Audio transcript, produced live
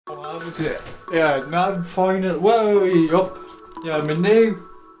What was it? Yeah, now I'm finally. Whoa, up. Yeah, my new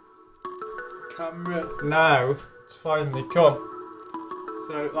camera now. It's finally come.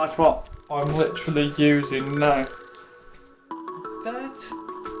 So that's what I'm literally using now. That's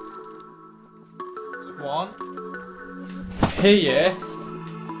one. Here.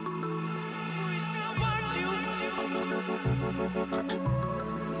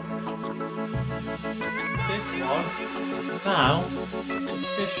 This one now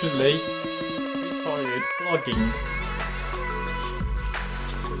officially required vlogging.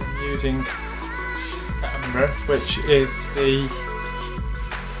 I'm using this camera, which is the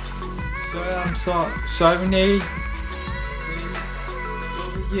Sony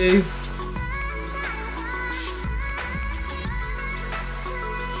WD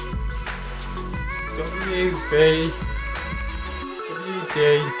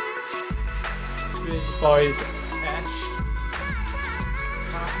 35S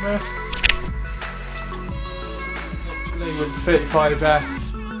camera. Literally with 35S,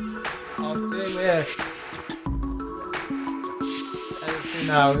 I'll do it. Everything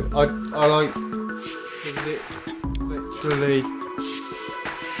now, I like it literally.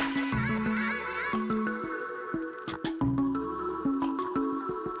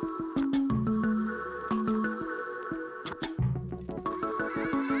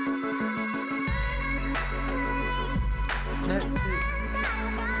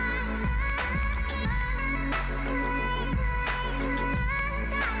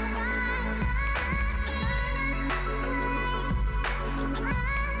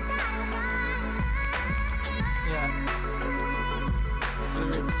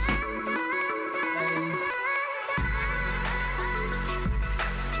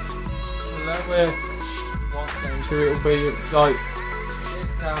 Lower one thing, so it'll be like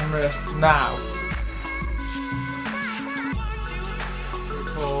this camera now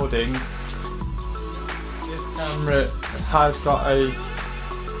recording. This camera has got a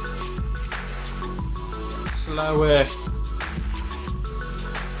slower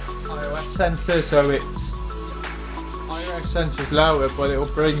iOS sensor, so its iOS sensor's lower, but it'll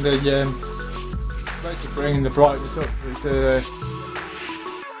bring the basically bringing the brightness up to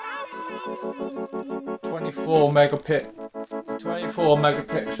 24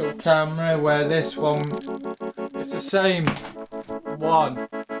 megapixel camera, where this one it's the same one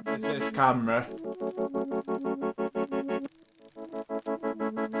as this camera.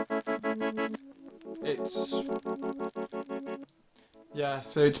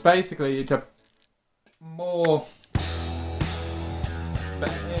 So it's basically a more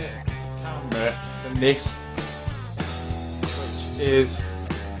better camera than this, which is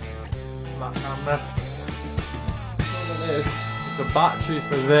that camera. All it is the batteries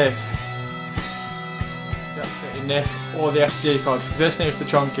for this that fit in this, or the SD cards, because this needs the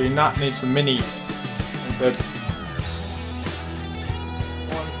chunky and that needs the minis. And the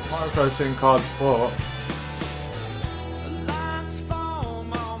one micro SIM card, but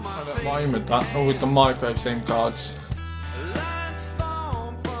I don't mind with that, or with the micro SIM cards.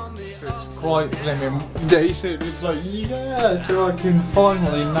 It's quite limited decent. It's like, yeah, so I can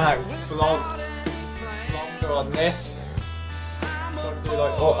finally now vlog longer on this. So I can do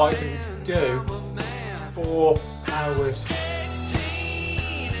like what I can do 4 hours.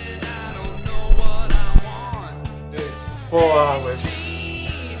 4 hours.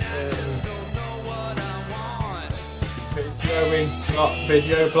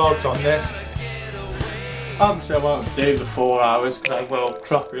 Video blogs on this. Obviously I won't do the 4 hours because I will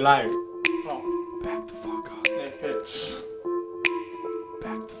crop it out. Back the fuck up. Snippets.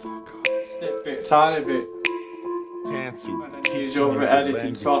 Back the fuck up. Snippets out of it. And then use other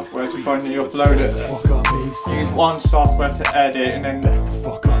editing software to finally upload it. Use one software to edit and then do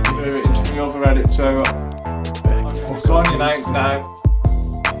it into the other edit. So I'm signing out now.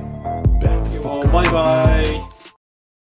 Bye bye.